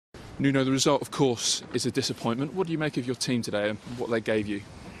Nuno, the result, of course, is a disappointment. What do you make of your team today and what they gave you?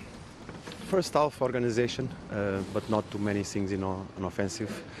 First half organisation, but not too many things on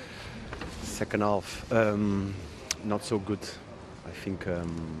offensive. Second half, not so good. I think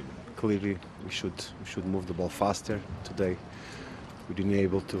clearly we should move the ball faster today. We didn't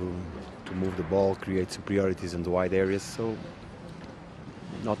able to move the ball, create superiorities in the wide areas, so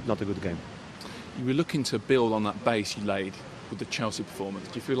not a good game. You were looking to build on that base you laid with the Chelsea performance.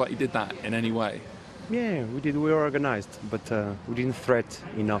 Do you feel like you did that in any way? Yeah, we did. We were organised, but we didn't threat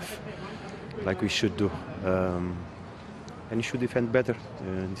enough like we should do. And you should defend better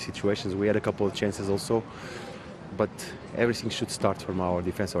in these situations. We had a couple of chances also, but everything should start from our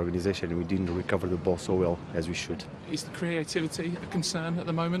defence organisation. We didn't recover the ball so well as we should. Is the creativity a concern at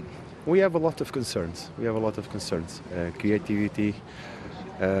the moment? We have a lot of concerns. Creativity,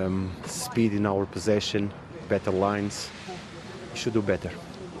 speed in our possession, better lines. We should do better.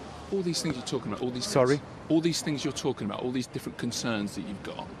 All these things you're talking about, all these things you're talking about, all these different concerns that you've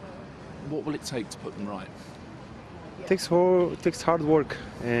got, what will it take to put them right? It takes hard work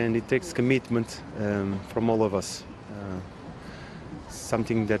and it takes commitment from all of us.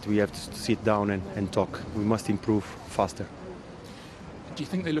 Something that we have to sit down and talk. We must improve faster. Do you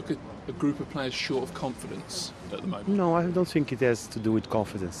think they look at a group of players short of confidence at the moment? No, I don't think it has to do with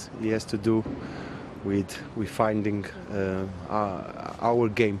confidence. It has to do with finding our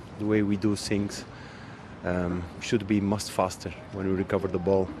game, the way we do things. Should be much faster when we recover the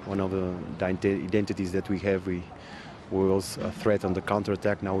ball. One of the identities that we have, we was a threat on the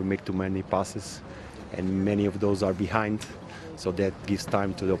counter-attack. Now we make too many passes and many of those are behind, so that gives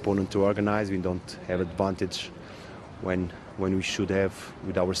time to the opponent to organize. We don't have advantage when we should have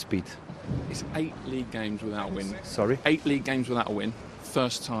with our speed. It's 8 league games without a win. Sorry? 8 league games without a win.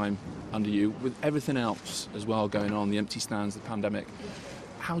 First time under you, with everything else as well going on, the empty stands, the pandemic.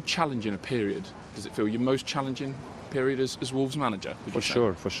 How challenging a period does it feel? Your most challenging period as Wolves manager? For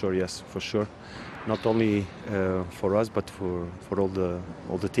sure, yes, for sure. Not only for us, but for all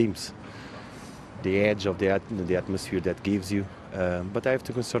the teams. The edge of the atmosphere that gives you. But I have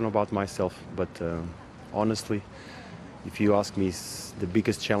to concern about myself. But honestly, if you ask me, is the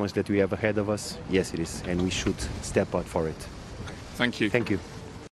biggest challenge that we have ahead of us? Yes, it is, and we should step up for it. Okay. Thank you. Thank you.